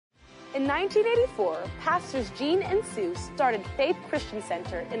In 1984, Pastors Gene and Sue started Faith Christian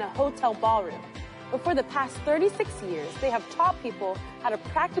Center in a hotel ballroom. But for the past 36 years, they have taught people how to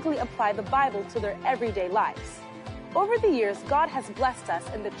practically apply the Bible to their everyday lives. Over the years, God has blessed us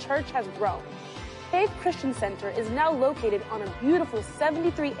and the church has grown. Faith Christian Center is now located on a beautiful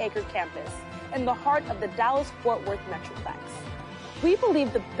 73-acre campus in the heart of the Dallas-Fort Worth Metroplex. We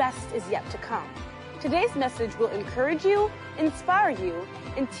believe the best is yet to come. Today's message will encourage you, inspire you,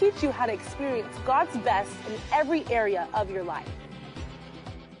 and teach you how to experience God's best in every area of your life.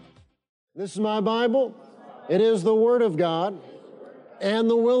 This is my Bible. It is the Word of God and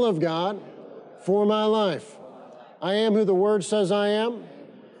the will of God for my life. I am who the Word says I am.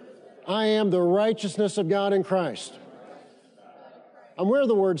 I am the righteousness of God in Christ. I'm where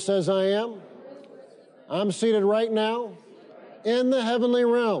the Word says I am. I'm seated right now in the heavenly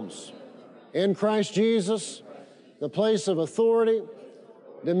realms in Christ Jesus, the place of authority,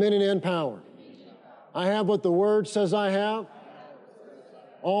 dominion, and power. I have what the Word says I have.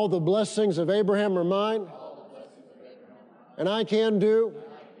 All the blessings of Abraham are mine. And I can do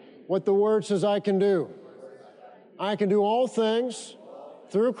what the Word says I can do. I can do all things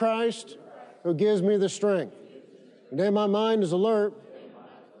through Christ who gives me the strength. Today my mind is alert.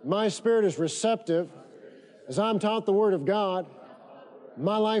 My spirit is receptive. As I'm taught the Word of God,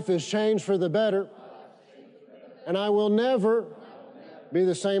 my life is changed for the better. And I will never be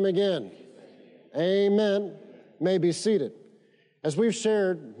the same again. Amen. May be seated. As we've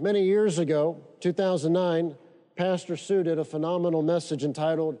shared many years ago, 2009, Pastor Sue did a phenomenal message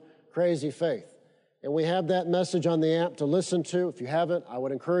entitled Crazy Faith. And we have that message on the app to listen to. If you haven't, I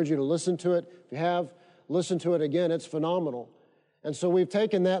would encourage you to listen to it. If you have, listen to it again. It's phenomenal. And so we've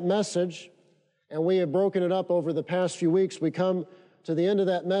taken that message and we have broken it up over the past few weeks. We come to the end of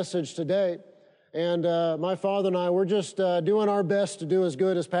that message today. And my father and I, we're just doing our best to do as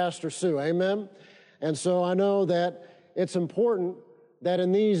good as Pastor Sue. Amen? And so I know that it's important that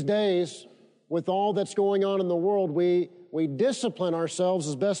in these days, with all that's going on in the world, we discipline ourselves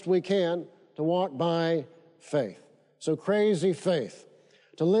as best we can to walk by faith. So crazy faith.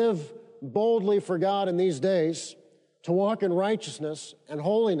 To live boldly for God in these days, to walk in righteousness and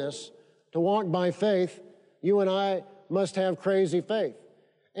holiness, to walk by faith, you and I must have crazy faith.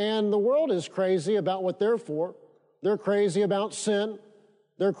 And the world is crazy about what they're for. They're crazy about sin.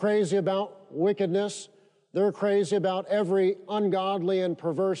 They're crazy about wickedness. They're crazy about every ungodly and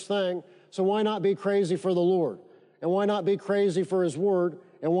perverse thing. So why not be crazy for the Lord? And why not be crazy for His Word?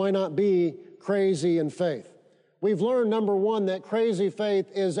 And why not be crazy in faith? We've learned, number one, that crazy faith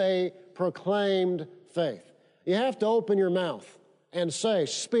is a proclaimed faith. You have to open your mouth and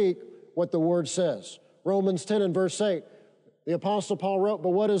speak what the Word says. Romans 10 and verse 8, the Apostle Paul wrote, "But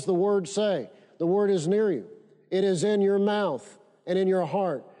what does the Word say? The Word is near you. It is in your mouth and in your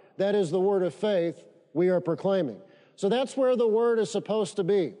heart." That is the word of faith we are proclaiming. So that's where the Word is supposed to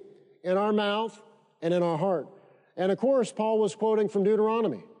be, in our mouth and in our heart. And of course, Paul was quoting from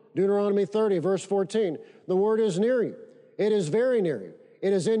Deuteronomy 30, verse 14. The Word is near you. It is very near you.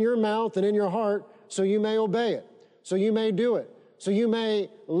 It is in your mouth and in your heart, so you may obey it, so you may do it, so you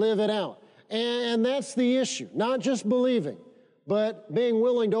may live it out. And that's the issue, not just believing, but being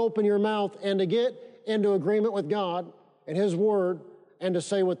willing to open your mouth and to get into agreement with God and His Word and to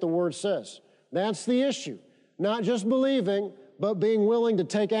say what the Word says. That's the issue, not just believing, but being willing to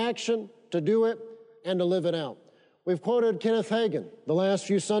take action, to do it, and to live it out. We've quoted Kenneth Hagin the last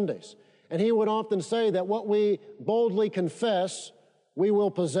few Sundays, and he would often say that what we boldly confess, we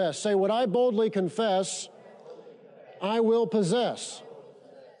will possess. Say, what I boldly confess, I will possess.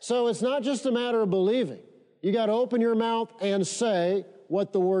 So it's not just a matter of believing. You got to open your mouth and say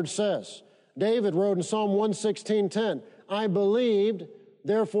what the Word says. David wrote in Psalm 116:10, "I believed,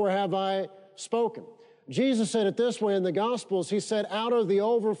 therefore have I spoken." Jesus said it this way in the Gospels. He said, "Out of the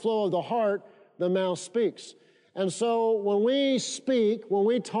overflow of the heart, the mouth speaks." And so when we speak, when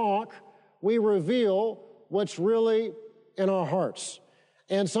we talk, we reveal what's really in our hearts.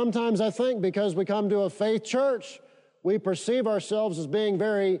 And sometimes I think because we come to a faith church, we perceive ourselves as being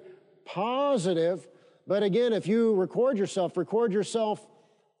very positive. But again, if you record yourself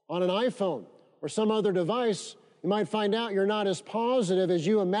on an iPhone or some other device, you might find out you're not as positive as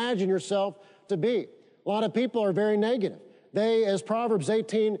you imagine yourself to be. A lot of people are very negative. They, as Proverbs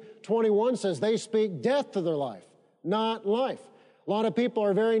 18:21 says, they speak death to their life, not life. A lot of people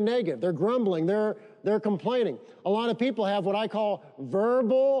are very negative. They're grumbling. They're complaining. A lot of people have what I call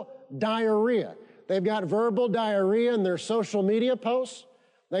verbal diarrhea. They've got verbal diarrhea in their social media posts.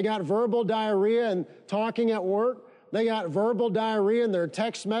 They got verbal diarrhea in talking at work. They got verbal diarrhea in their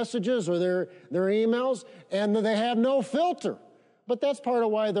text messages or their emails, and they have no filter but that's part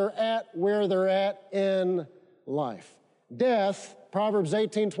of why they're at where they're at in life. Death, Proverbs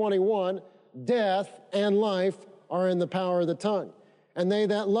 18:21, death and life are in the power of the tongue, and they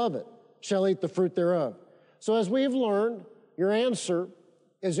that love it shall eat the fruit thereof. So as we've learned, your answer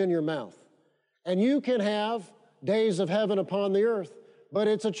is in your mouth. And you can have days of heaven upon the earth, but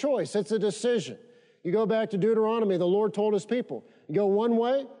it's a choice, it's a decision. You go back to Deuteronomy, the Lord told his people, you go one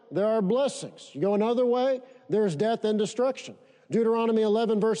way, there are blessings. You go another way, there's death and destruction. Deuteronomy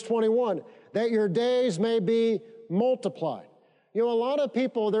 11, verse 21, that your days may be multiplied. You know, a lot of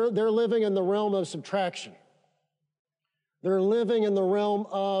people, they're living in the realm of subtraction. They're living in the realm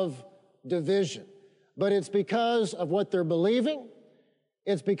of division. But it's because of what they're believing.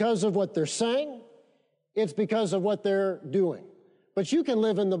 It's because of what they're saying. It's because of what they're doing. But you can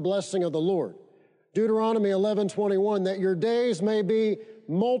live in the blessing of the Lord. Deuteronomy 11:21, that your days may be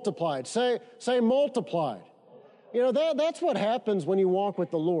multiplied. Say multiplied. You know, that's what happens when you walk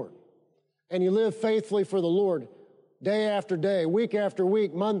with the Lord and you live faithfully for the Lord day after day, week after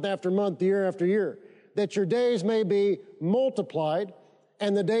week, month after month, year after year, that your days may be multiplied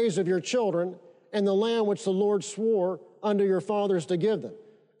and the days of your children and the land which the Lord swore unto your fathers to give them,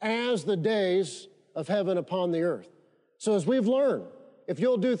 as the days of heaven upon the earth. So as we've learned, if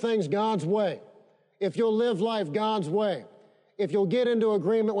you'll do things God's way, if you'll live life God's way, if you'll get into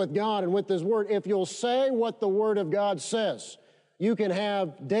agreement with God and with His Word, if you'll say what the Word of God says, you can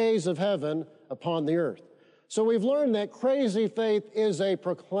have days of heaven upon the earth. So we've learned that crazy faith is a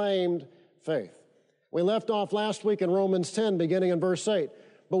proclaimed faith. We left off last week in Romans 10, beginning in verse 8.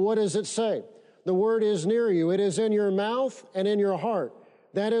 But what does it say? The word is near you. It is in your mouth and in your heart.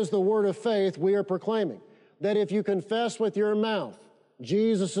 That is the word of faith we are proclaiming. That if you confess with your mouth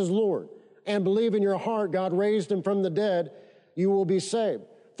Jesus is Lord and believe in your heart God raised Him from the dead, you will be saved.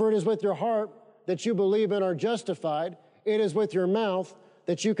 For it is with your heart that you believe and are justified. It is with your mouth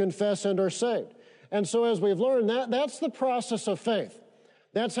that you confess and are saved. And so as we've learned, that's the process of faith.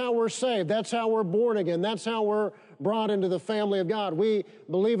 That's how we're saved. That's how we're born again. That's how we're brought into the family of God. We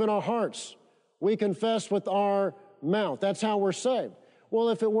believe in our hearts. We confess with our mouth. That's how we're saved. Well,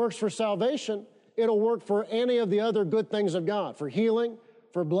 if it works for salvation, it'll work for any of the other good things of God, for healing,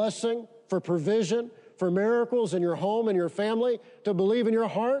 for blessing, for provision, for miracles in your home and your family, to believe in your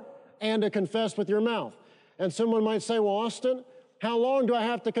heart and to confess with your mouth. And someone might say, well, Austin, how long do I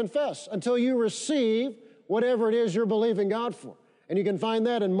have to confess? Until you receive whatever it is you're believing God for. And you can find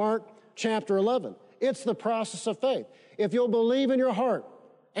that in Mark chapter 11. It's the process of faith. If you'll believe in your heart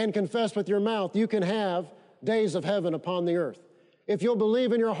and confess with your mouth, you can have days of heaven upon the earth. If you'll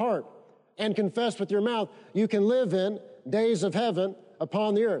believe in your heart and confess with your mouth, you can live in days of heaven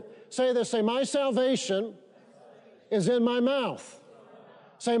upon the earth. Say this, say, my salvation is in my mouth.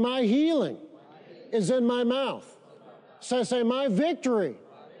 Say, my healing is in my mouth. Say, my victory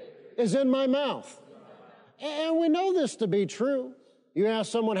is in my mouth. And we know this to be true. You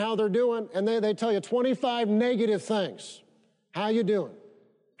ask someone how they're doing, and they tell you 25 negative things. How you doing?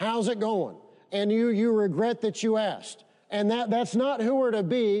 How's it going? And you regret that you asked. And that's not who we're to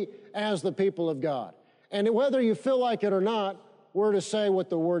be as the people of God. And whether you feel like it or not, we're to say what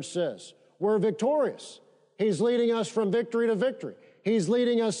the Word says. We're victorious. He's leading us from victory to victory. He's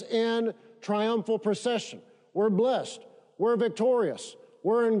leading us in triumphal procession. We're blessed. We're victorious.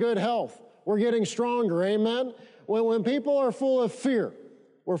 We're in good health. We're getting stronger. Amen? When people are full of fear,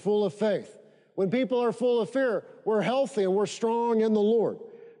 we're full of faith. When people are full of fear, we're healthy and we're strong in the Lord.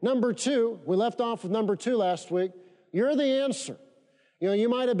 Number two, we left off with number 2 last week. You're the answer. You know, you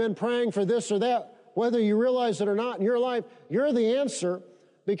might have been praying for this or that, whether you realize it or not in your life, you're the answer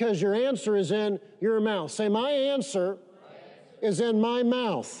because your answer is in your mouth. Say, my answer is in my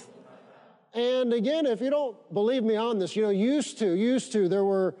mouth. And again, if you don't believe me on this, you know, used to, there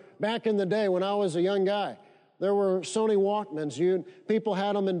were, back in the day when I was a young guy, there were Sony Walkmans. People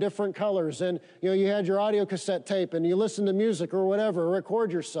had them in different colors. And, you know, you had your audio cassette tape and you listened to music or whatever,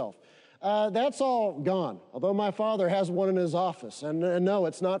 record yourself. That's all gone, although my father has one in his office. And no,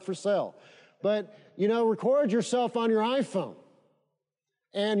 it's not for sale. But, you know, record yourself on your iPhone.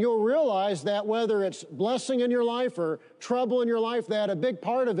 And you'll realize that whether it's blessing in your life or trouble in your life, that a big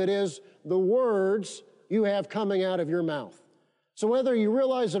part of it is the words you have coming out of your mouth. So whether you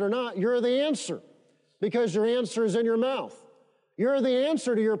realize it or not, you're the answer because your answer is in your mouth. You're the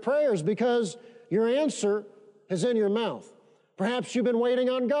answer to your prayers because your answer is in your mouth. Perhaps you've been waiting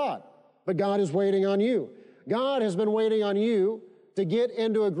on God, but God is waiting on you. God has been waiting on you to get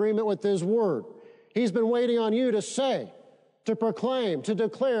into agreement with His Word. He's been waiting on you to say, to proclaim, to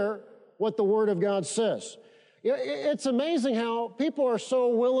declare what the Word of God says. It's amazing how people are so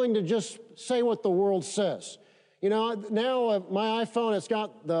willing to just say what the world says. You know, now my iPhone, it's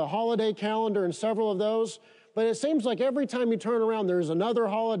got the holiday calendar and several of those, but it seems like every time you turn around, there's another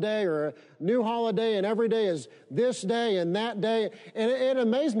holiday or a new holiday, and every day is this day and that day. And it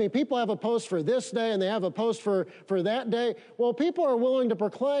amazed me. People have a post for this day, and they have a post for that day. Well, people are willing to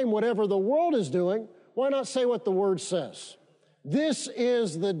proclaim whatever the world is doing. Why not say what the Word says? This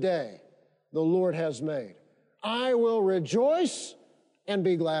is the day the Lord has made. I will rejoice and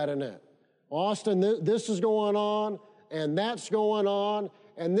be glad in it. Austin, this is going on, and that's going on,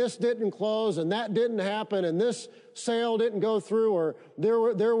 and this didn't close, and that didn't happen, and this sale didn't go through, or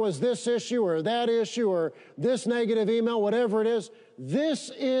there was this issue, or that issue, or this negative email, whatever it is. This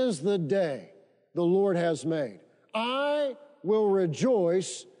is the day the Lord has made. I will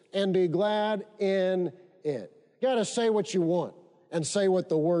rejoice and be glad in it. You got to say what you want and say what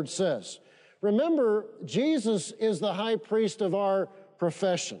the Word says. Remember, Jesus is the high priest of our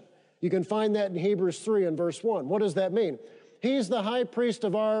profession. You can find that in Hebrews 3 and verse 1. What does that mean? He's the high priest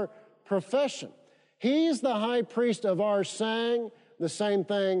of our profession. He's the high priest of our saying the same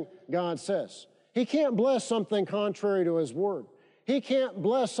thing God says. He can't bless something contrary to His Word. He can't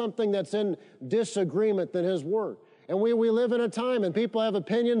bless something that's in disagreement than His Word. And we live in a time, and people have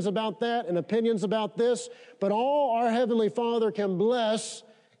opinions about that and opinions about this, but all our Heavenly Father can bless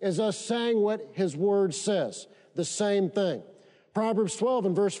is us saying what His Word says, the same thing. Proverbs 12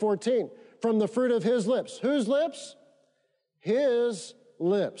 and verse 14, from the fruit of His lips. Whose lips? His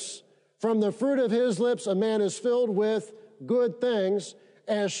lips. From the fruit of His lips, a man is filled with good things,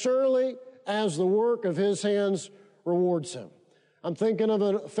 as surely as the work of His hands rewards him. I'm thinking of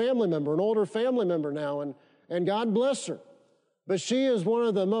a family member, an older family member now, and God bless her. But she is one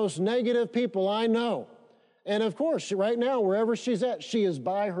of the most negative people I know. And of course, right now, wherever she's at, she is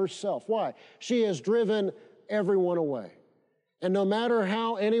by herself. Why? She has driven everyone away. And no matter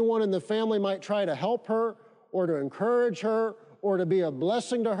how anyone in the family might try to help her or to encourage her or to be a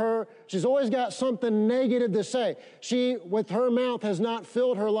blessing to her, she's always got something negative to say. She, with her mouth, has not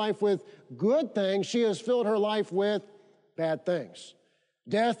filled her life with good things. She has filled her life with bad things.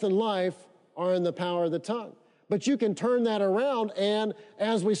 Death and life are in the power of the tongue. But you can turn that around, and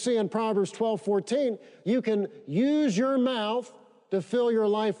as we see in Proverbs 12:14, you can use your mouth to fill your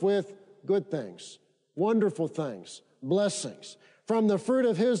life with good things, wonderful things, blessings. From the fruit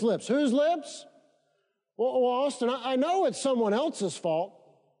of His lips. Whose lips? Well, Austin, I know it's someone else's fault.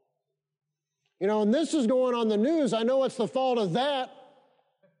 You know, and this is going on the news. I know it's the fault of that.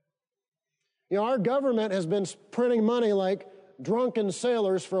 You know, our government has been printing money like drunken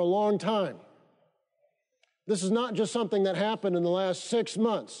sailors for a long time. This is not just something that happened in the last 6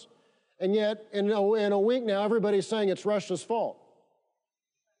 months. And yet, in a week now, everybody's saying it's Russia's fault.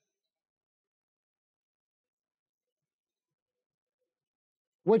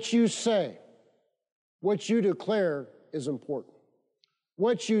 What you say, what you declare is important.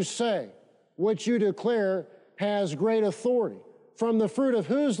 What you say, what you declare has great authority. From the fruit of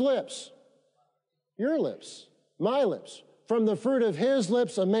whose lips? Your lips, my lips. From the fruit of His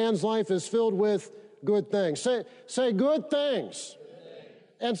lips, a man's life is filled with good things. Say good things.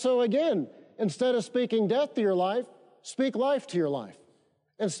 And so again, instead of speaking death to your life, speak life to your life.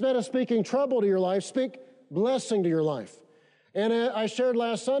 Instead of speaking trouble to your life, speak blessing to your life. And I shared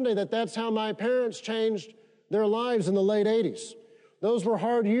last Sunday that that's how my parents changed their lives in the late 80s. Those were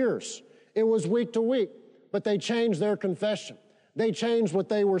hard years. It was week to week, but they changed their confession. They changed what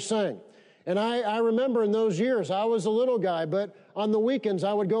they were saying. And I remember in those years, I was a little guy, but on the weekends,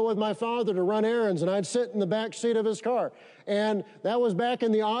 I would go with my father to run errands, and I'd sit in the back seat of his car. And that was back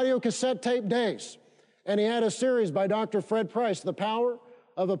in the audio cassette tape days. And he had a series by Dr. Fred Price, The Power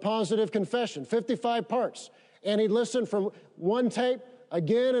of a Positive Confession, 55 parts. And he'd listen from one tape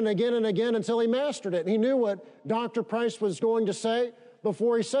again and again and again until he mastered it. He knew what Dr. Price was going to say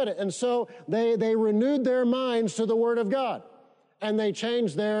before he said it. And so they renewed their minds to the Word of God, and they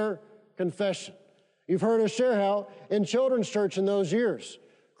changed their confession. You've heard us share how in children's church in those years,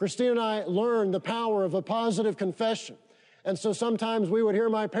 Christine and I learned the power of a positive confession. And so sometimes we would hear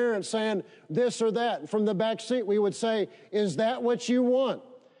my parents saying this or that. And from the back seat, we would say, is that what you want?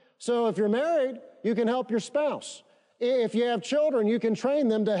 So if you're married, you can help your spouse. If you have children, you can train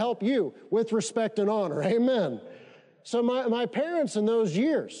them to help you with respect and honor. Amen. So my parents in those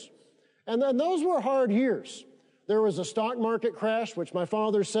years, and then those were hard years. There was a stock market crash, which my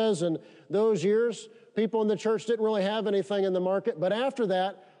father says in those years, people in the church didn't really have anything in the market. But after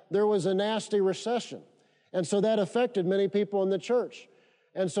that, there was a nasty recession. And so that affected many people in the church.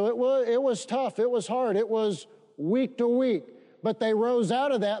 And so it was tough. It was hard. It was week to week. But they rose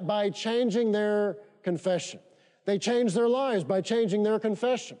out of that by changing their confession. They changed their lives by changing their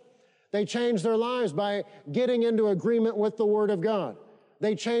confession. They change their lives by getting into agreement with the Word of God.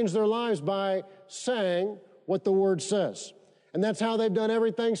 They change their lives by saying what the Word says. And that's how they've done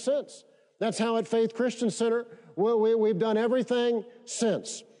everything since. That's how at Faith Christian Center, we've done everything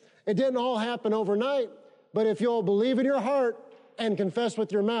since. It didn't all happen overnight, but if you'll believe in your heart and confess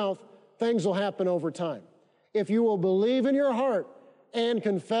with your mouth, things will happen over time. If you will believe in your heart and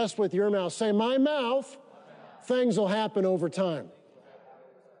confess with your mouth, say, my mouth, things will happen over time.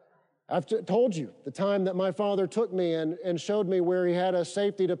 I've told you the time that my father took me and showed me where he had a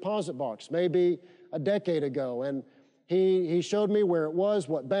safety deposit box, maybe a decade ago. And he showed me where it was,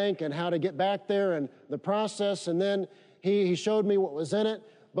 what bank, and how to get back there and the process. And then he showed me what was in it.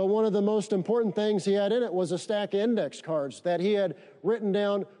 But one of the most important things he had in it was a stack of index cards that he had written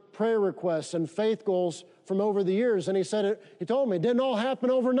down prayer requests and faith goals from over the years. And he told me it didn't all happen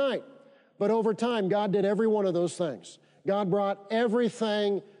overnight. But over time, God did every one of those things. God brought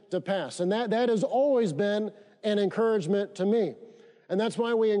everything to pass. And that has always been an encouragement to me. And that's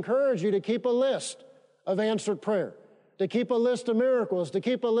why we encourage you to keep a list of answered prayer, to keep a list of miracles, to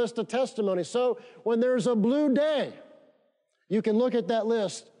keep a list of testimonies. So when there's a blue day, you can look at that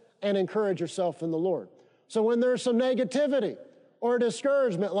list and encourage yourself in the Lord. So when there's some negativity or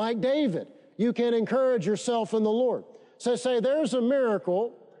discouragement like David, you can encourage yourself in the Lord. So say, there's a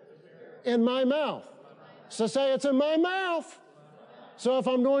miracle in my mouth. So say, it's in my mouth. So if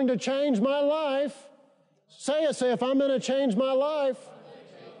I'm going to change my life, say, if I'm going to change my life,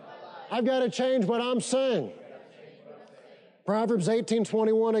 I've got to change what I'm saying. Proverbs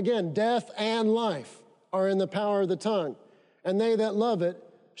 18:21 again, death and life are in the power of the tongue, and they that love it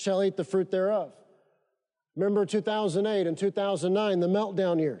shall eat the fruit thereof. Remember 2008 and 2009, the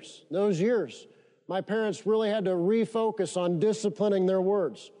meltdown years. Those years, my parents really had to refocus on disciplining their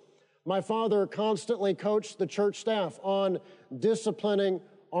words. My father constantly coached the church staff on disciplining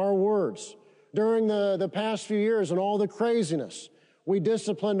our words. During the past few years and all the craziness, we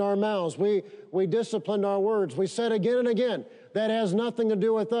disciplined our mouths. We disciplined our words. We said again and again, that has nothing to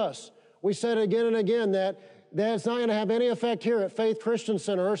do with us. We said again and again that it's not going to have any effect here at Faith Christian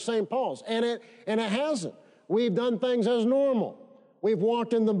Center or St. Paul's. And it hasn't. We've done things as normal. We've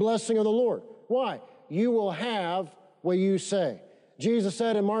walked in the blessing of the Lord. Why? You will have what you say. Jesus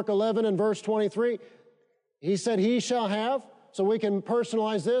said in Mark 11 and verse 23, he said, he shall have, so we can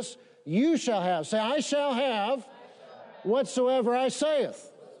personalize this, you shall have. Say, I shall have whatsoever I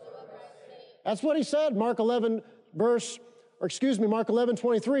saith. That's what he said, Mark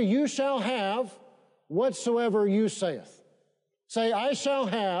 11:23, you shall have whatsoever you saith. Say, I shall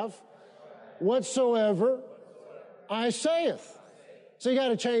have whatsoever I saith. So you got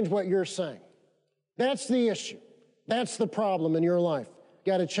to change what you're saying. That's the issue. That's the problem in your life.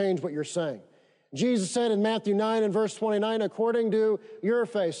 You got to change what you're saying. Jesus said in Matthew 9 and verse 29, according to your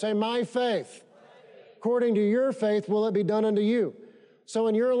faith, say, my faith. According to your faith will it be done unto you. So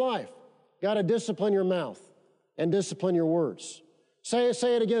in your life, you got to discipline your mouth and discipline your words. Say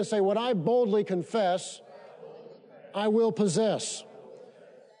it again. Say, what I boldly confess, I will possess.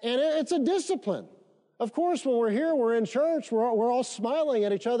 And it's a discipline. Of course, when we're here, we're in church, we're all smiling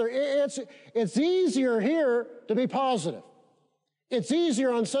at each other. It's easier here to be positive. It's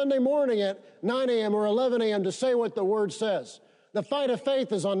easier on Sunday morning at 9 a.m. or 11 a.m. to say what the Word says. The fight of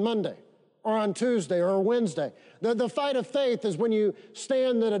faith is on Monday or on Tuesday or Wednesday. The fight of faith is when you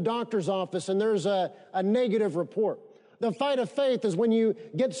stand at a doctor's office and there's a negative report. The fight of faith is when you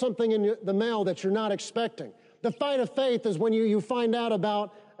get something in the mail that you're not expecting. The fight of faith is when you find out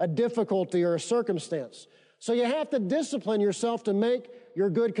about a difficulty or a circumstance. So you have to discipline yourself to make your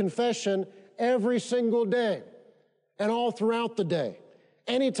good confession every single day and all throughout the day.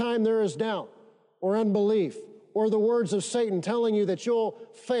 Anytime there is doubt or unbelief or the words of Satan telling you that you'll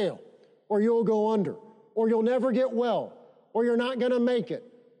fail or you'll go under or you'll never get well or you're not going to make it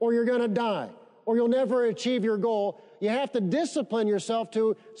or you're going to die or you'll never achieve your goal, you have to discipline yourself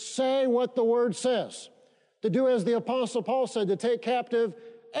to say what the Word says. To do as the Apostle Paul said, to take captive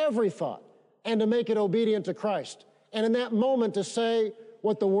every thought and to make it obedient to Christ. And in that moment to say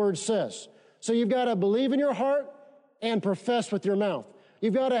what the Word says. So you've got to believe in your heart and profess with your mouth.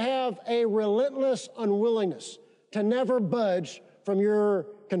 You've got to have a relentless unwillingness to never budge from your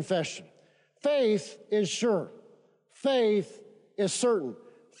confession. Faith is sure. Faith is certain.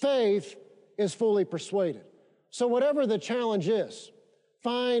 Faith is fully persuaded. So whatever the challenge is,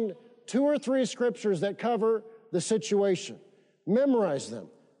 find 2 or 3 scriptures that cover the situation. Memorize them.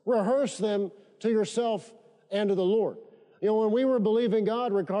 Rehearse them to yourself and to the Lord. You know, when we were believing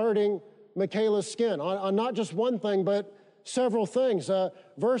God regarding Michaela's skin, on not just one thing, but several things. A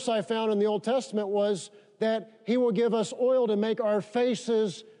verse I found in the Old Testament was that He will give us oil to make our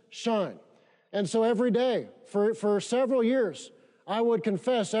faces shine. And so every day, for several years, I would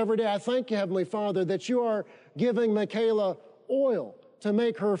confess every day, I thank you, Heavenly Father, that you are giving Michaela oil to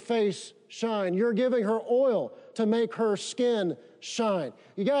make her face shine. You're giving her oil to make her skin shine.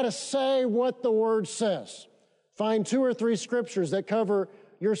 You got to say what the Word says. Find 2 or 3 scriptures that cover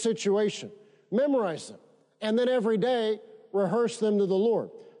your situation. Memorize them. And then every day, rehearse them to the Lord.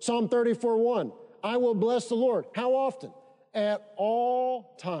 Psalm 34:1, I will bless the Lord. How often? At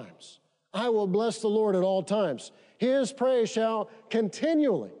all times. I will bless the Lord at all times. His praise shall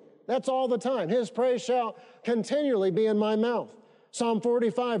continually, that's all the time, His praise shall continually be in my mouth. Psalm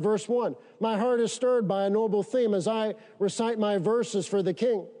 45, verse 1, my heart is stirred by a noble theme as I recite my verses for the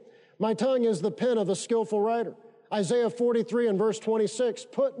King. My tongue is the pen of a skillful writer. Isaiah 43 and verse 26,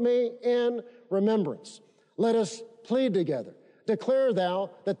 put me in remembrance. Let us plead together. Declare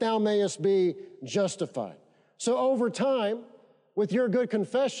thou that thou mayest be justified. So over time, with your good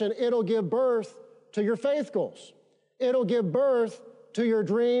confession, it'll give birth to your faith goals. It'll give birth to your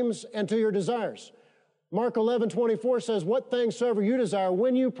dreams and to your desires. Mark 11:24 says, what things soever you desire,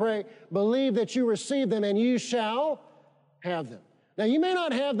 when you pray, believe that you receive them and you shall have them. Now, you may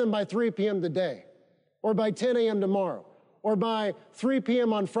not have them by 3 p.m. today, or by 10 a.m. tomorrow, or by 3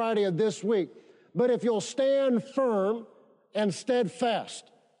 p.m. on Friday of this week. But if you'll stand firm and steadfast,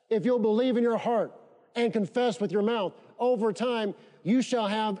 if you'll believe in your heart and confess with your mouth, over time, you shall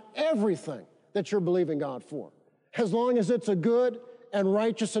have everything that you're believing God for, as long as it's a good and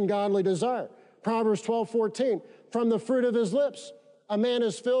righteous and godly desire. Proverbs 12:14, from the fruit of his lips, a man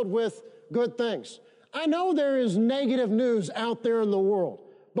is filled with good things. I know there is negative news out there in the world,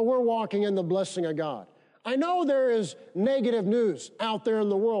 but we're walking in the blessing of God. I know there is negative news out there in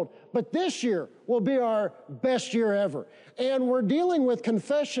the world, but this year will be our best year ever. And we're dealing with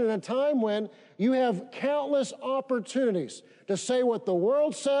confession at a time when you have countless opportunities to say what the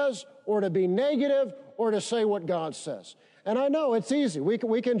world says, or to be negative, or to say what God says. And I know it's easy.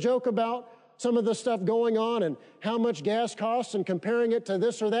 We can joke about some of the stuff going on and how much gas costs and comparing it to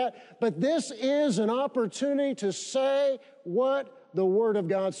this or that. But this is an opportunity to say what the Word of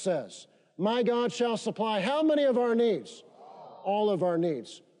God says. My God shall supply how many of our needs? All of our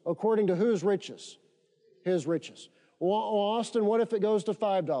needs. According to whose riches? His riches. Well, Austin, what if it goes to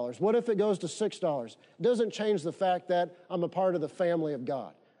 $5? What if it goes to $6? It doesn't change the fact that I'm a part of the family of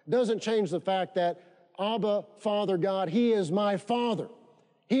God. It doesn't change the fact that Abba, Father God, He is my Father.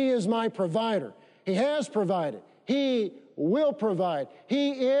 He is my provider. He has provided. He will provide.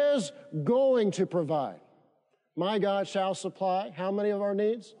 He is going to provide. My God shall supply how many of our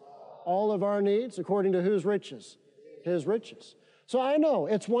needs? All of our needs, according to whose riches? His riches. So I know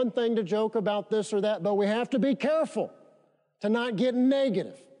it's one thing to joke about this or that, but we have to be careful to not get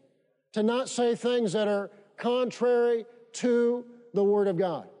negative, to not say things that are contrary to the Word of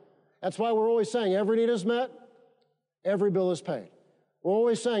God. That's why we're always saying every need is met, every bill is paid. We're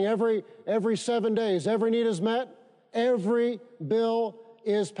always saying every 7 days, every need is met, every bill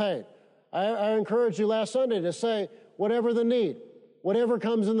is paid. I encouraged you last Sunday to say whatever the need, whatever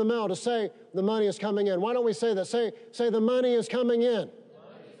comes in the mail, to say the money is coming in. Why don't we say that? Say the money is coming in.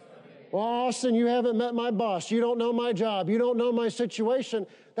 Well, Austin, you haven't met my boss. You don't know my job. You don't know my situation.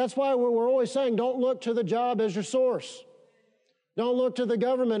 That's why we're always saying don't look to the job as your source. Don't look to the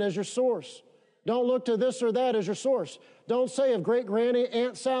government as your source. Don't look to this or that as your source. Don't say if great-granny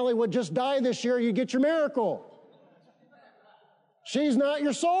Aunt Sally would just die this year, you'd get your miracle. She's not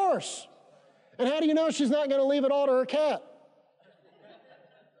your source. And how do you know she's not going to leave it all to her cat?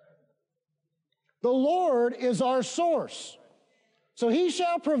 The Lord is our source. So He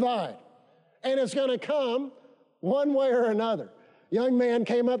shall provide. And it's going to come one way or another. Young man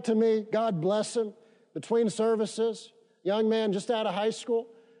came up to me, God bless him, between services. Young man just out of high school,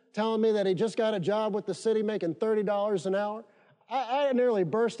 telling me that he just got a job with the city making $30 an hour. I nearly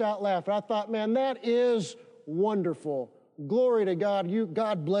burst out laughing. I thought, man, that is wonderful. Glory to God.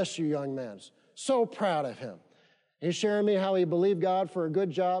 God bless you, young man. So proud of him. He's sharing me how he believed God for a good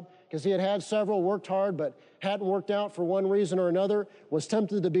job because he had several, worked hard, but hadn't worked out for one reason or another, was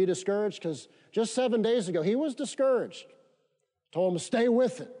tempted to be discouraged because just 7 days ago, he was discouraged. Told him to stay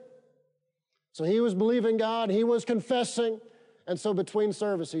with it. So he was believing God, he was confessing, and so between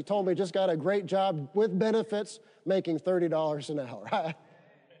service, he told me he just got a great job with benefits, making $30 an hour.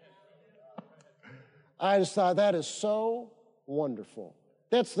 I just thought that is so wonderful.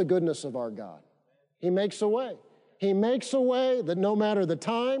 That's the goodness of our God. He makes a way. He makes a way that no matter the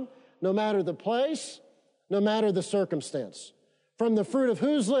time, no matter the place, no matter the circumstance. From the fruit of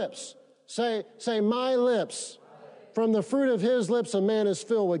whose lips? Say my lips. From the fruit of His lips, a man is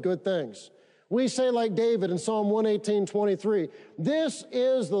filled with good things. We say like David in Psalm 118:23, this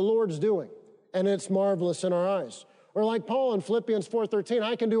is the Lord's doing, and it's marvelous in our eyes. Or like Paul in Philippians 4:13,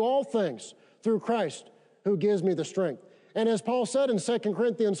 I can do all things through Christ who gives me the strength. And as Paul said in 2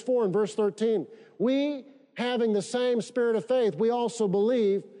 Corinthians 4 and verse 13, we, having the same spirit of faith, we also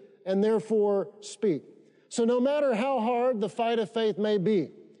believe and therefore speak. So no matter how hard the fight of faith may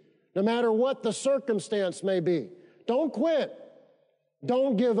be, no matter what the circumstance may be, don't quit.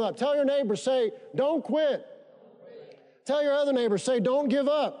 Don't give up. Tell your neighbor, say, don't quit. Tell your other neighbor, say, don't give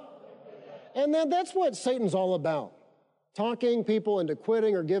up. And then that's what Satan's all about. Talking people into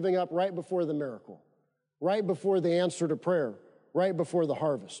quitting or giving up right before the miracle, right before the answer to prayer, right before the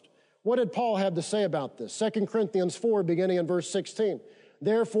harvest. What did Paul have to say about this? 2 Corinthians 4, beginning in verse 16.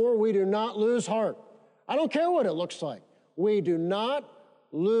 Therefore, we do not lose heart. I don't care what it looks like. We do not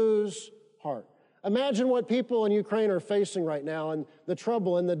lose heart. Imagine what people in Ukraine are facing right now and the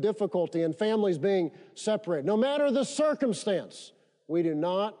trouble and the difficulty and families being separated. No matter the circumstance, we do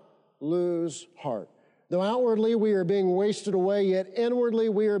not lose heart. Though outwardly we are being wasted away, yet inwardly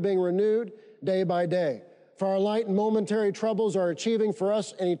we are being renewed day by day. For our light and momentary troubles are achieving for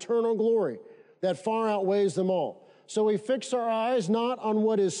us an eternal glory that far outweighs them all. So we fix our eyes not on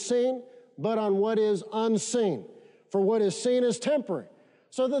what is seen, but on what is unseen. For what is seen is temporary.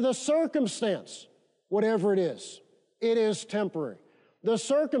 So that the circumstance, whatever it is temporary. The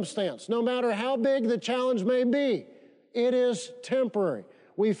circumstance, no matter how big the challenge may be, it is temporary.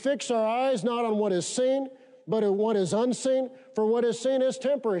 We fix our eyes not on what is seen, but on what is unseen. For what is seen is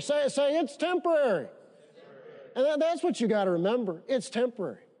temporary. Say it's temporary. And that's what you got to remember. It's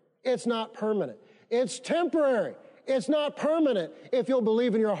temporary. It's not permanent. It's temporary. It's not permanent if you'll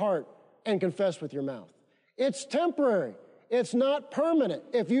believe in your heart and confess with your mouth. It's temporary. It's not permanent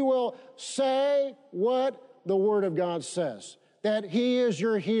if you will say what the Word of God says, that He is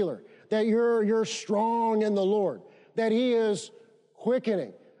your healer, that you're strong in the Lord, that He is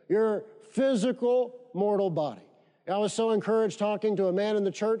quickening your physical mortal body. I was so encouraged talking to a man in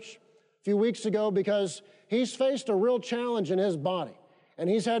the church a few weeks ago because he's faced a real challenge in his body, and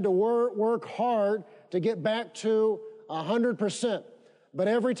he's had to work hard to get back to 100%. But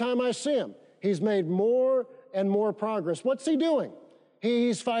every time I see him, he's made more and more progress. What's he doing?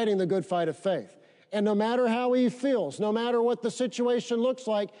 He's fighting the good fight of faith. And no matter how he feels, no matter what the situation looks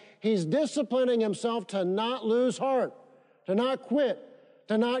like, he's disciplining himself to not lose heart, to not quit,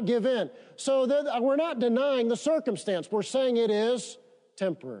 to not give in. So that we're not denying the circumstance. We're saying it is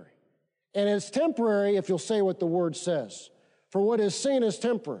temporary. And it's temporary if you'll say what the Word says. For what is seen is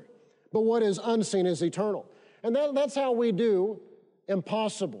temporary, but what is unseen is eternal. And that's how we do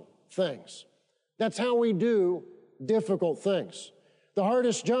impossible things. That's how we do difficult things. The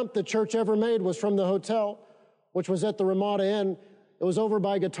hardest jump the church ever made was from the hotel, which was at the Ramada Inn. It was over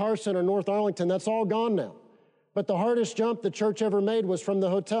by Guitar Center, North Arlington. That's all gone now. But the hardest jump the church ever made was from the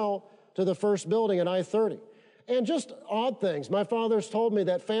hotel to the first building at I-30. And just odd things. My father's told me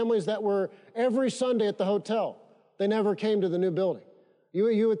that families that were every Sunday at the hotel, they never came to the new building.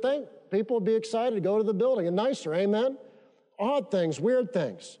 You would think people would be excited to go to the building and nicer, amen? Odd things, weird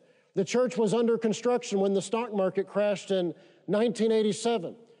things. The church was under construction when the stock market crashed in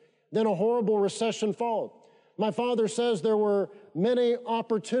 1987. Then a horrible recession followed. My father says there were many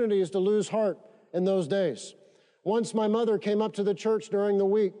opportunities to lose heart in those days. Once my mother came up to the church during the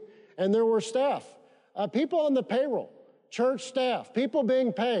week, and there were staff, people on the payroll, church staff, people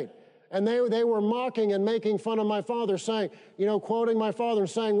being paid, and they were mocking and making fun of my father, saying, quoting my father and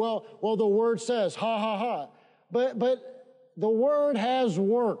saying, well, the Word says, ha, ha, ha. But the Word has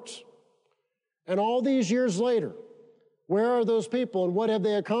worked. And all these years later, where are those people and what have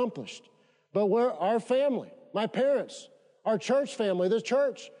they accomplished? But where our family, my parents, our church family, the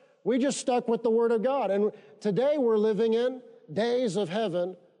church, we just stuck with the Word of God. And today we're living in days of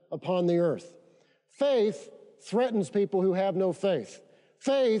heaven upon the earth. Faith threatens people who have no faith.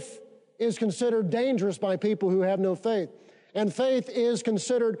 Faith is considered dangerous by people who have no faith. And faith is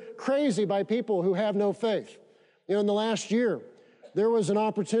considered crazy by people who have no faith. In the last year, there was an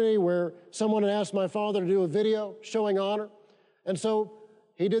opportunity where someone had asked my father to do a video showing honor. And so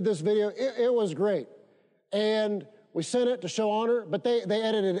he did this video. It was great. And we sent it to show honor, but they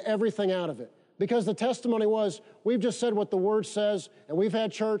edited everything out of it. Because the testimony was, we've just said what the Word says, and we've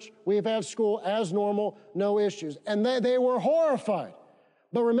had church, we've had school as normal, no issues. And they were horrified.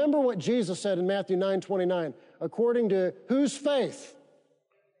 But remember what Jesus said in Matthew 9:29, according to whose faith?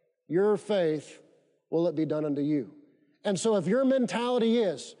 Your faith will it be done unto you. And so if your mentality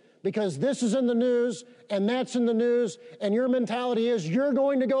is, because this is in the news, and that's in the news, and your mentality is, you're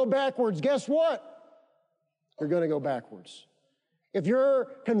going to go backwards, guess what? You're going to go backwards. If your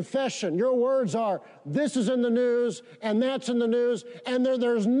confession, your words are, this is in the news and that's in the news, and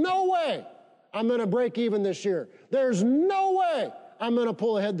there's no way I'm going to break even this year. There's no way I'm going to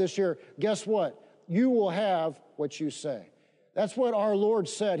pull ahead this year. Guess what? You will have what you say. That's what our Lord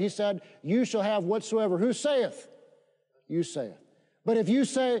said. He said, you shall have whatsoever. Who saith? You saith. But if you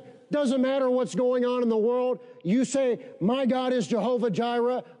say, doesn't matter what's going on in the world, you say, my God is Jehovah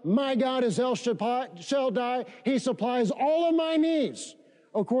Jireh, my God is El Shaddai, He supplies all of my needs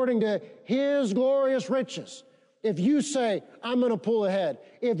according to His glorious riches. If you say, I'm going to pull ahead,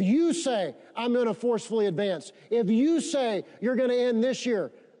 if you say, I'm going to forcefully advance, if you say you're going to end this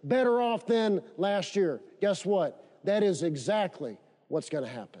year better off than last year, guess what? That is exactly what's going to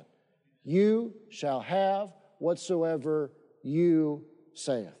happen. You shall have whatsoever you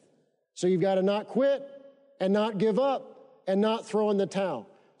saith. So you've got to not quit and not give up and not throw in the towel.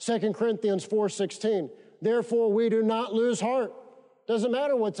 2 Corinthians 4:16, therefore we do not lose heart. Doesn't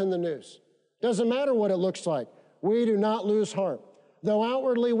matter what's in the news. Doesn't matter what it looks like. We do not lose heart. Though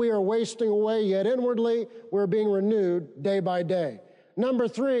outwardly we are wasting away, yet inwardly we're being renewed day by day. Number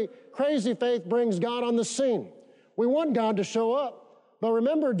 3, crazy faith brings God on the scene. We want God to show up. But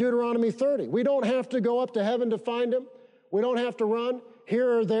remember Deuteronomy 30. We don't have to go up to heaven to find Him. We don't have to run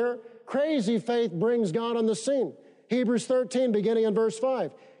here or there. Crazy faith brings God on the scene. Hebrews 13, beginning in verse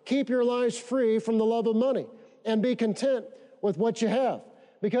 5. Keep your lives free from the love of money and be content with what you have.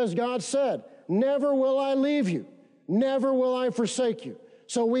 Because God said, never will I leave you. Never will I forsake you.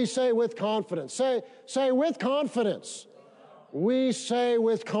 So we say with confidence. Say with confidence. We say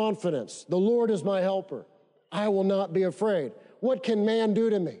with confidence, the Lord is my helper. I will not be afraid. What can man do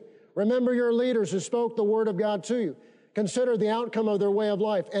to me? Remember your leaders who spoke the word of God to you. Consider the outcome of their way of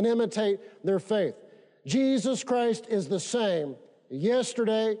life and imitate their faith. Jesus Christ is the same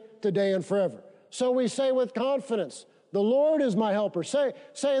yesterday, today, and forever. So we say with confidence, the Lord is my helper. Say,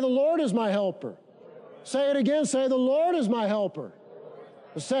 the Lord is my helper. Say it again. Say, the Lord is my helper.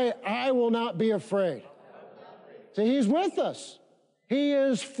 Say, I will not be afraid. See, He's with us. He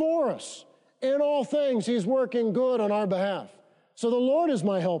is for us. In all things, He's working good on our behalf. So the Lord is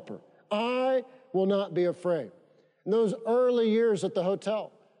my helper. I will not be afraid. In those early years at the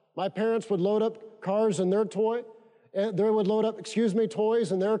hotel, my parents would load up cars in their toys in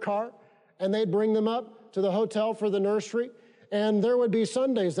their car, and they'd bring them up to the hotel for the nursery. And there would be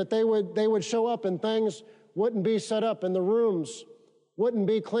Sundays that they would show up and things wouldn't be set up and the rooms wouldn't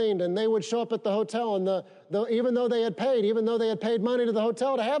be cleaned, and they would show up at the hotel, and even though they had paid money to the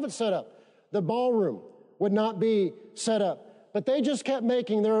hotel to have it set up, the ballroom would not be set up. But they just kept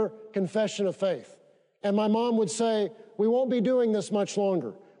making their confession of faith. And my mom would say, we won't be doing this much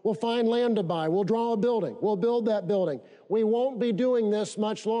longer. We'll find land to buy. We'll draw a building. We'll build that building. We won't be doing this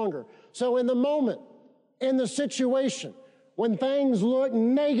much longer. So in the moment, in the situation, when things look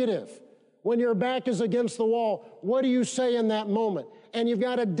negative, when your back is against the wall, what do you say in that moment? And you've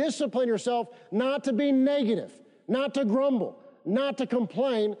got to discipline yourself not to be negative, not to grumble, not to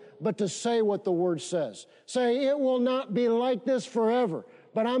complain, but to say what the Word says. Say, it will not be like this forever,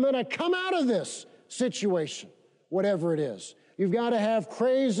 but I'm going to come out of this situation, whatever it is. You've got to have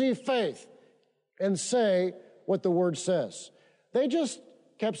crazy faith and say what the Word says. They just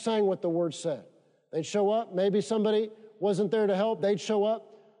kept saying what the Word said. They'd show up. Maybe somebody wasn't there to help. They'd show up.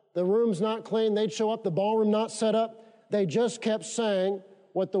 The room's not clean. They'd show up. The ballroom not set up. They just kept saying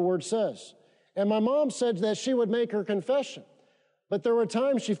what the Word says. And my mom said that she would make her confession. But there were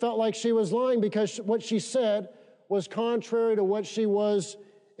times she felt like she was lying because what she said was contrary to what she was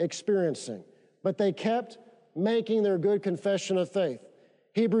experiencing. But they kept making their good confession of faith.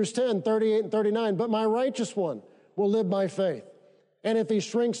 Hebrews 10, 38 and 39, but my righteous one will live by faith. And if he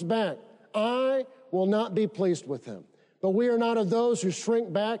shrinks back, I will not be pleased with him. But we are not of those who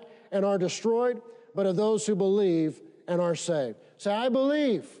shrink back and are destroyed, but of those who believe and are saved. Say, I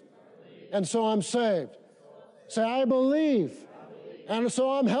believe, and so I'm saved. Say, I believe, and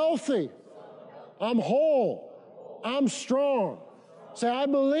so I'm healthy. I'm whole. I'm strong. Say, I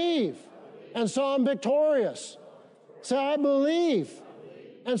believe, and so I'm victorious. Say, I believe,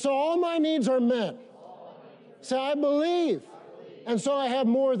 and so all my needs are met. Say, I believe, and so I have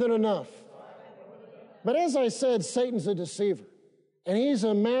more than enough. But as I said, Satan's a deceiver, and he's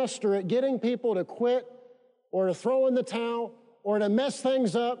a master at getting people to quit or to throw in the towel or to mess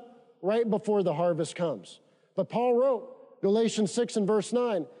things up right before the harvest comes. But Paul wrote, Galatians 6 and verse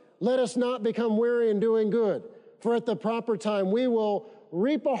 9, let us not become weary in doing good, for at the proper time we will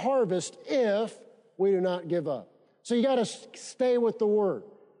reap a harvest if we do not give up. So you got to stay with the Word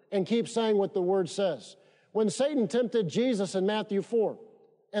and keep saying what the Word says. When Satan tempted Jesus in Matthew 4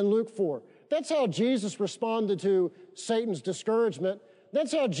 and Luke 4, That's how Jesus responded to Satan's discouragement.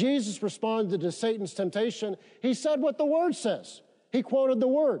 That's how Jesus responded to Satan's temptation. He said what the Word says. He quoted the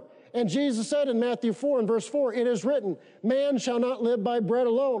Word. And Jesus said in Matthew 4 and verse 4, it is written, man shall not live by bread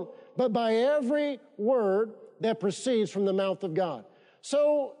alone, but by every word that proceeds from the mouth of God.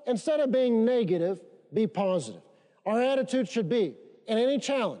 So instead of being negative, be positive. Our attitude should be, in any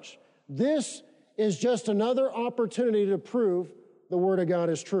challenge, this is just another opportunity to prove the Word of God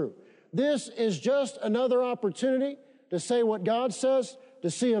is true. This is just another opportunity to say what God says, to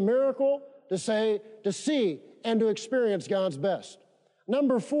see a miracle, to see and to experience God's best.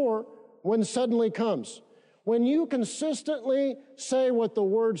 Number 4, when suddenly comes. When you consistently say what the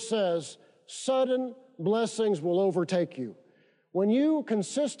Word says, sudden blessings will overtake you. When you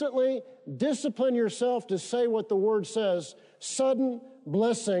consistently discipline yourself to say what the Word says, sudden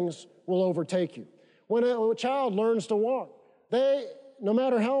blessings will overtake you. When a child learns to walk, no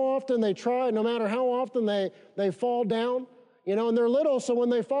matter how often they try, no matter how often they fall down, and they're little, so when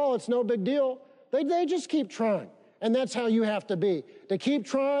they fall, it's no big deal. They just keep trying. And that's how you have to be, to keep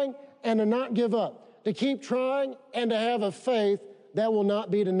trying and to not give up, to keep trying and to have a faith that will not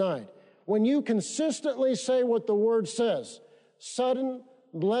be denied. When you consistently say what the Word says, sudden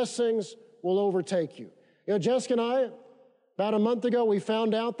blessings will overtake you. Jessica and I, about a month ago, we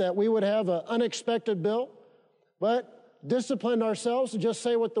found out that we would have an unexpected bill, but disciplined ourselves to just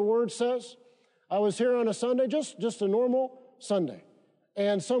say what the Word says. I was here on a Sunday, just a normal Sunday,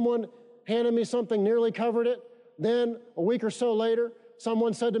 and someone handed me something, nearly covered it. Then a week or so later,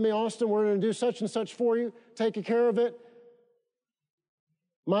 someone said to me, Austin, we're going to do such and such for you. Take care of it.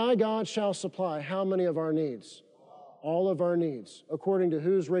 My God shall supply how many of our needs? All of our needs, according to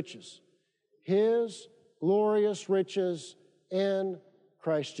whose riches? His glorious riches in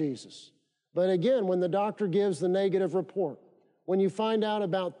Christ Jesus. But again, when the doctor gives the negative report, when you find out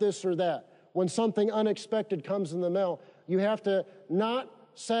about this or that, when something unexpected comes in the mail, you have to not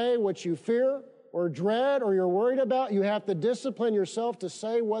say what you fear or dread or you're worried about. You have to discipline yourself to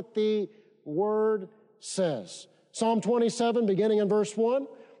say what the Word says. Psalm 27, beginning in verse 1,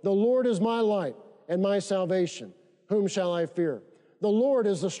 the Lord is my light and my salvation. Whom shall I fear? The Lord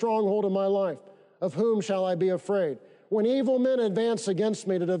is the stronghold of my life. Of whom shall I be afraid? When evil men advance against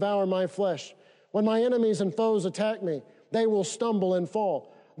me to devour my flesh, when my enemies and foes attack me, they will stumble and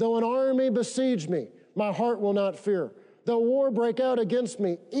fall. Though an army besiege me, my heart will not fear. Though war break out against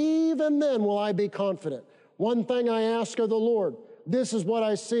me, even then will I be confident. One thing I ask of the Lord, this is what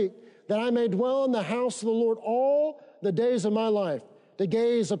I seek, that I may dwell in the house of the Lord all the days of my life, to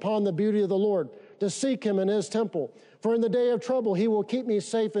gaze upon the beauty of the Lord, to seek Him in His temple. For in the day of trouble He will keep me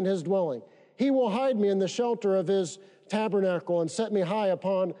safe in His dwelling. He will hide me in the shelter of His tabernacle and set me high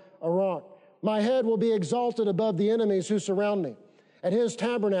upon a rock. My head will be exalted above the enemies who surround me. At His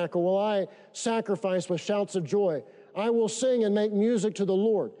tabernacle will I sacrifice with shouts of joy. I will sing and make music to the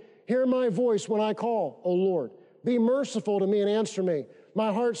Lord. Hear my voice when I call, O Lord. Be merciful to me and answer me.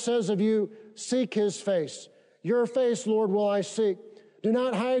 My heart says of you, seek His face. Your face, Lord, will I seek. Do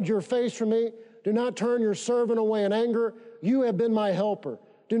not hide your face from me. Do not turn your servant away in anger. You have been my helper.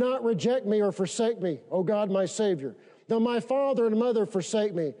 Do not reject me or forsake me, O God, my Savior. Though my father and mother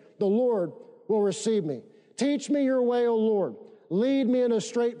forsake me, the Lord will receive me. Teach me your way, O Lord. Lead me in a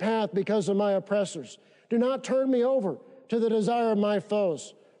straight path because of my oppressors. Do not turn me over to the desire of my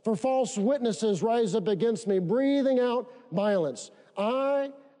foes. For false witnesses rise up against me, breathing out violence.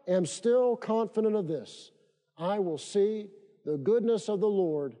 I am still confident of this. I will see the goodness of the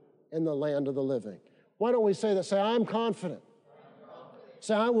Lord in the land of the living. Why don't we say that? Say, I'm confident.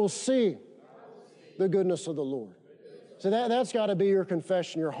 Say, I will see the goodness of the Lord. So that's got to be your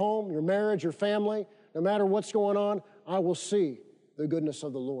confession. Your home, your marriage, your family, no matter what's going on, I will see the goodness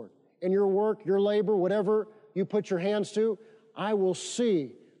of the Lord. In your work, your labor, whatever you put your hands to, I will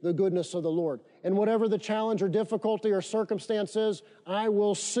see the goodness of the Lord. And whatever the challenge or difficulty or circumstance is, I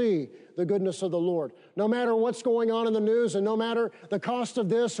will see the goodness of the Lord. No matter what's going on in the news and no matter the cost of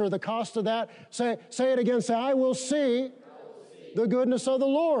this or the cost of that, say it again, say, I will see the goodness of the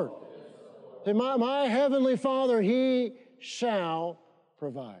Lord. Say, my heavenly Father, He shall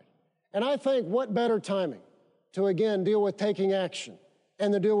provide. And I think what better timing to again deal with taking action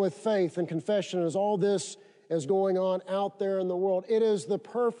and to deal with faith and confession as all this is going on out there in the world. It is the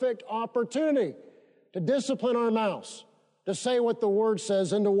perfect opportunity to discipline our mouths, to say what the Word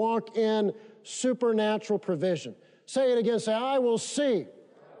says, and to walk in supernatural provision. Say it again. Say, I will see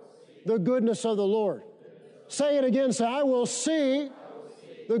the goodness of the Lord. Say it again. Say, I will see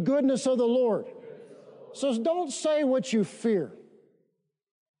the goodness of the Lord. So don't say what you fear.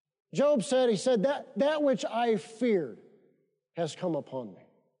 Job said, he said, that which I feared has come upon me.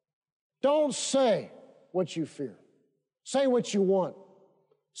 Don't say what you fear. Say what you want.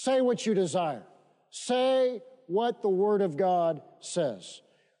 Say what you desire. Say what the Word of God says.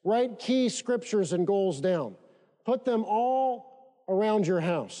 Write key scriptures and goals down. Put them all around your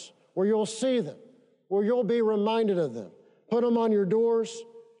house where you'll see them, where you'll be reminded of them. Put them on your doors,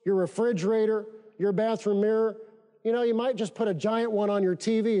 your refrigerator, your bathroom mirror. You know, you might just put a giant one on your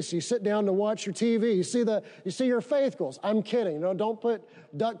TV so you sit down to watch your TV. You see your faith goals. I'm kidding. You know, don't put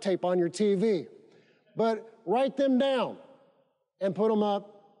duct tape on your TV. But write them down and put them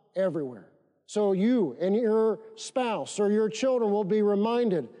up everywhere. So you and your spouse or your children will be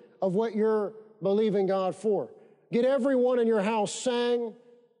reminded of what you're believing God for. Get everyone in your house saying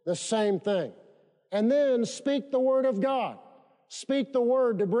the same thing. And then speak the Word of God. Speak the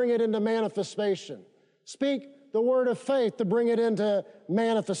Word to bring it into manifestation. Speak the word of faith to bring it into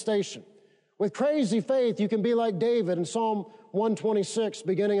manifestation. With crazy faith, you can be like David in Psalm 126,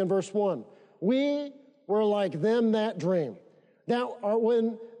 beginning in verse 1. We were like them that dream.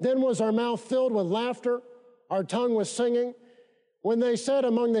 Then was our mouth filled with laughter, our tongue was singing. When they said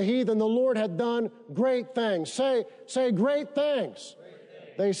among the heathen, the Lord had done great things. Say great things.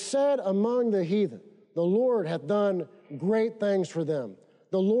 They said among the heathen, the Lord hath done great things for them.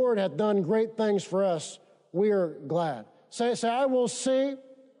 The Lord hath done great things for us. We are glad. Say, I will see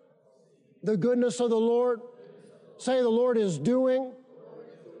the goodness of the Lord. Say, the Lord is doing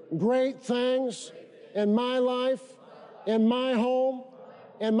great things in my life, in my home,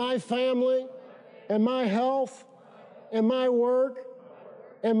 in my family, in my health, in my work,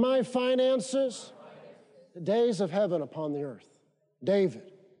 in my finances. The days of heaven upon the earth.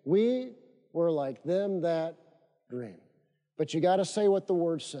 David, we were like them that dream. But you got to say what the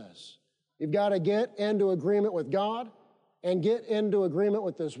Word says. You've got to get into agreement with God and get into agreement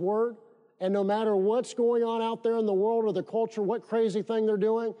with His Word. And no matter what's going on out there in the world or the culture, what crazy thing they're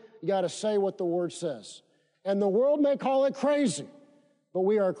doing, you got to say what the Word says. And the world may call it crazy, but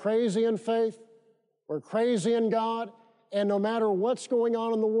we are crazy in faith. We're crazy in God. And no matter what's going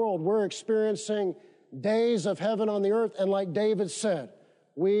on in the world, we're experiencing days of heaven on the earth. And like David said,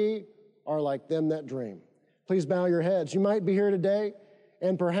 we are like them that dream. Please bow your heads. You might be here today,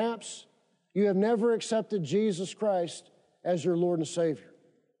 and perhaps you have never accepted Jesus Christ as your Lord and Savior.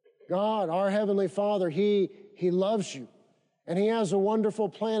 God, our Heavenly Father, He loves you, and He has a wonderful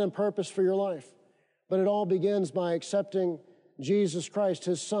plan and purpose for your life. But it all begins by accepting Jesus Christ,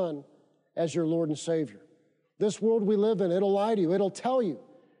 His Son, as your Lord and Savior. This world we live in, it'll lie to you. It'll tell you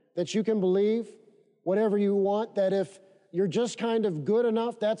that you can believe whatever you want, that if you're just kind of good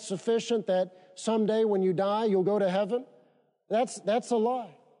enough, that's sufficient, that someday when you die, you'll go to heaven. That's a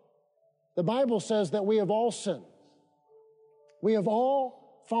lie. The Bible says that we have all sinned. We have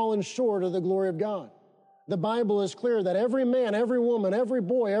all fallen short of the glory of God. The Bible is clear that every man, every woman, every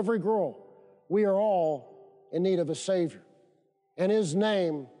boy, every girl, we are all in need of a Savior. And His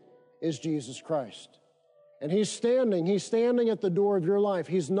name is Jesus Christ. And He's standing at the door of your life.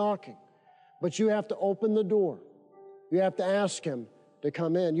 He's knocking. But you have to open the door. You have to ask Him to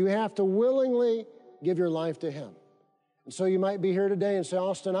come in. You have to willingly give your life to Him. And so you might be here today and say,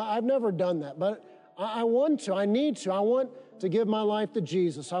 Austin, I've never done that, but I want to, I need to. I want to give my life to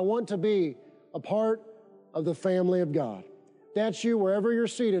Jesus. I want to be a part of the family of God. If that's you, wherever you're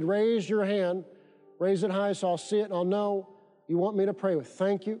seated, raise your hand, raise it high so I'll see it and I'll know you want me to pray with.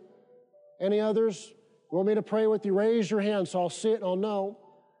 Thank you. Any others you want me to pray with you? Raise your hand so I'll see it and I'll know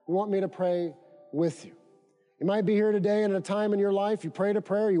you want me to pray with you. You might be here today and at a time in your life, you prayed a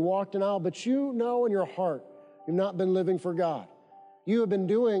prayer, you walked an aisle, but you know in your heart you've not been living for God. You have been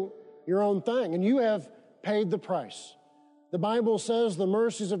doing your own thing, and you have paid the price. The Bible says the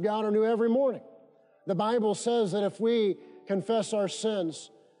mercies of God are new every morning. The Bible says that if we confess our sins,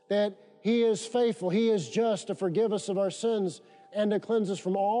 that He is faithful, He is just to forgive us of our sins and to cleanse us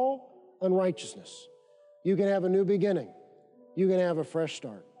from all unrighteousness. You can have a new beginning. You can have a fresh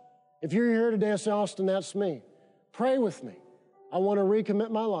start. If you're here today and say, Austin, that's me, pray with me. I want to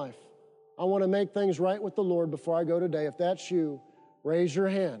recommit my life. I want to make things right with the Lord before I go today. If that's you, raise your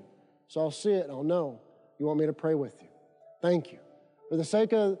hand so I'll see it and I'll know you want me to pray with you. Thank you. For the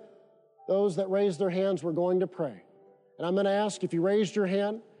sake of those that raised their hands, we're going to pray. And I'm going to ask if you raised your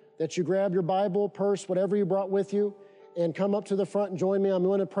hand that you grab your Bible, purse, whatever you brought with you, and come up to the front and join me. I'm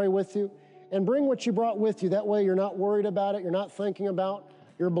going to pray with you. And bring what you brought with you. That way you're not worried about it. You're not thinking about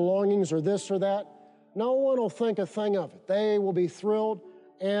your belongings or this or that. No one will think a thing of it. They will be thrilled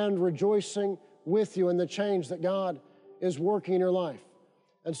and rejoicing with you in the change that God is working in your life.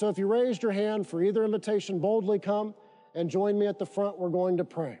 And so if you raised your hand for either invitation, boldly come and join me at the front. We're going to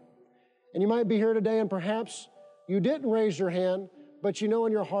pray. And you might be here today and perhaps you didn't raise your hand, but you know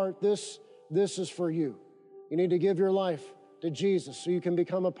in your heart this is for you. You need to give your life to Jesus so you can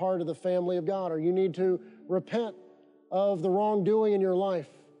become a part of the family of God, or you need to repent of the wrongdoing in your life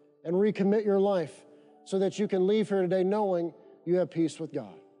and recommit your life so that you can leave here today knowing you have peace with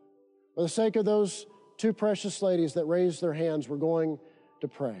God. For the sake of those two precious ladies that raised their hands, we're going to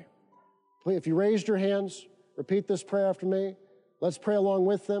pray. Please, if you raised your hands, repeat this prayer after me. Let's pray along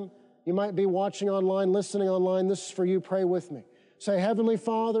with them. You might be watching online, listening online. This is for you. Pray with me. Say, Heavenly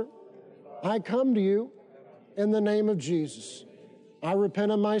Father, I come to you in the name of Jesus. I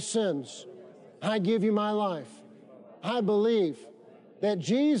repent of my sins. I give you my life. I believe that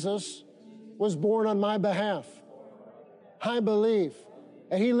Jesus was born on my behalf. I believe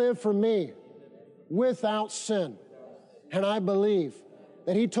that He lived for me without sin. And I believe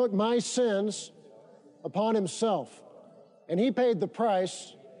that He took my sins upon Himself and He paid the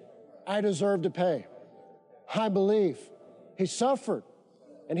price I deserve to pay. I believe He suffered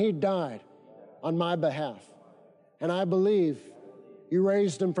and He died on my behalf. And I believe You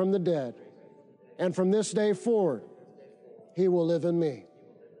raised Him from the dead. And from this day forward, He will live in me.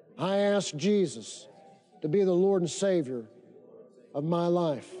 I ask Jesus to be the Lord and Savior of my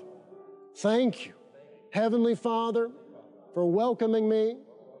life. Thank You, Heavenly Father, for welcoming me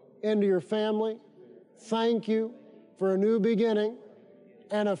into Your family. Thank You for a new beginning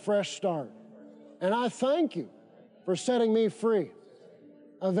and a fresh start. And I thank You for setting me free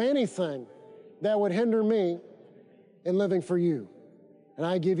of anything that would hinder me in living for You. And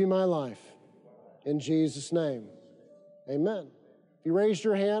I give You my life in Jesus' name. Amen. If you raised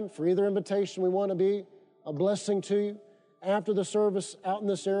your hand for either invitation, we want to be a blessing to you. After the service out in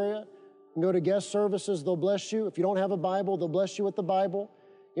this area, you can go to guest services. They'll bless you. If you don't have a Bible, they'll bless you with the Bible.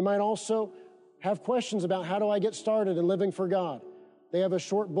 You might also have questions about how do I get started in living for God. They have a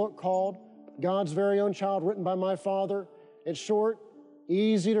short book called God's Very Own Child, written by my father. It's short,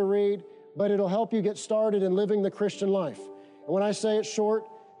 easy to read, but it'll help you get started in living the Christian life. And when I say it's short,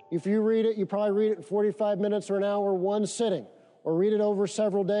 if you read it, you probably read it in 45 minutes or an hour, one sitting, or read it over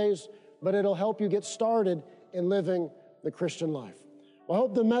several days, but it'll help you get started in living the Christian life. Well, I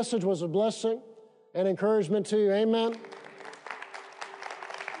hope the message was a blessing and encouragement to you. Amen.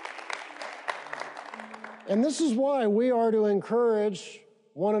 And this is why we are to encourage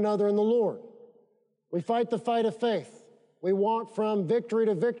one another in the Lord. We fight the fight of faith. We walk from victory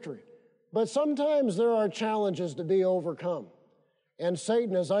to victory. But sometimes there are challenges to be overcome. And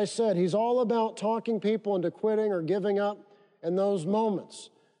Satan, as I said, he's all about talking people into quitting or giving up in those moments.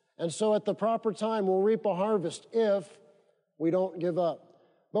 And so at the proper time, we'll reap a harvest if we don't give up.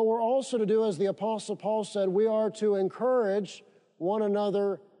 But we're also to do, as the Apostle Paul said, we are to encourage one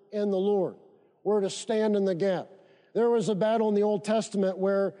another in the Lord. We're to stand in the gap. There was a battle in the Old Testament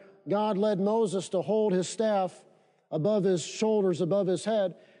where God led Moses to hold his staff above his shoulders, above his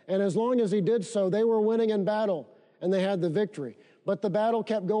head. And as long as he did so, they were winning in battle and they had the victory. But the battle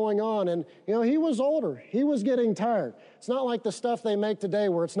kept going on, and he was older. He was getting tired. It's not like the stuff they make today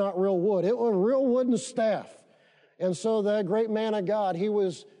where it's not real wood. It was real wooden staff. And so the great man of God, he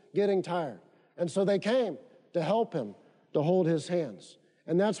was getting tired. And so they came to help him to hold his hands.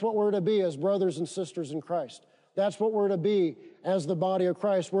 And that's what we're to be as brothers and sisters in Christ. That's what we're to be as the body of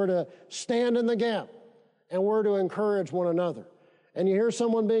Christ. We're to stand in the gap, and we're to encourage one another. And you hear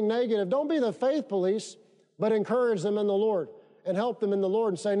someone being negative, don't be the faith police, but encourage them in the Lord and help them in the Lord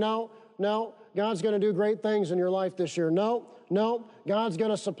and say, no, God's going to do great things in your life this year. No, God's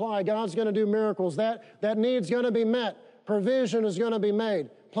going to supply. God's going to do miracles. That need's going to be met. Provision is going to be made.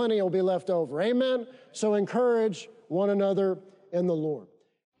 Plenty will be left over. Amen? So encourage one another in the Lord.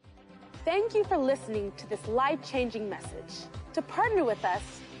 Thank you for listening to this life-changing message. To partner with us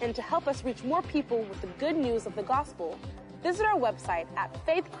and to help us reach more people with the good news of the gospel, visit our website at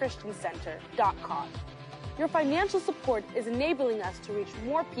faithchristiancenter.com. Your financial support is enabling us to reach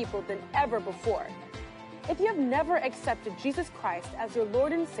more people than ever before. If you have never accepted Jesus Christ as your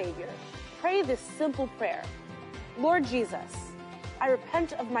Lord and Savior, pray this simple prayer. Lord Jesus, I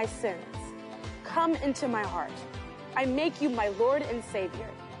repent of my sins. Come into my heart. I make you my Lord and Savior.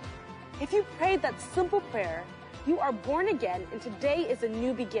 If you prayed that simple prayer, you are born again, and today is a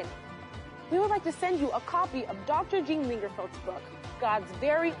new beginning. We would like to send you a copy of Dr. Gene Lingerfeld's book, God's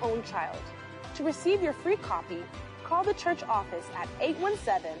Very Own Child. To receive your free copy, call the church office at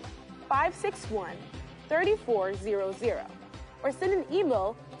 817-561-3400 or send an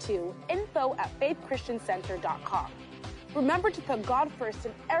email to info@faithchristiancenter.com. Remember to put God first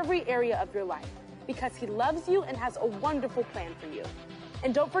in every area of your life because He loves you and has a wonderful plan for you.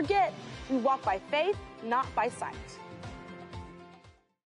 And don't forget, we walk by faith, not by sight.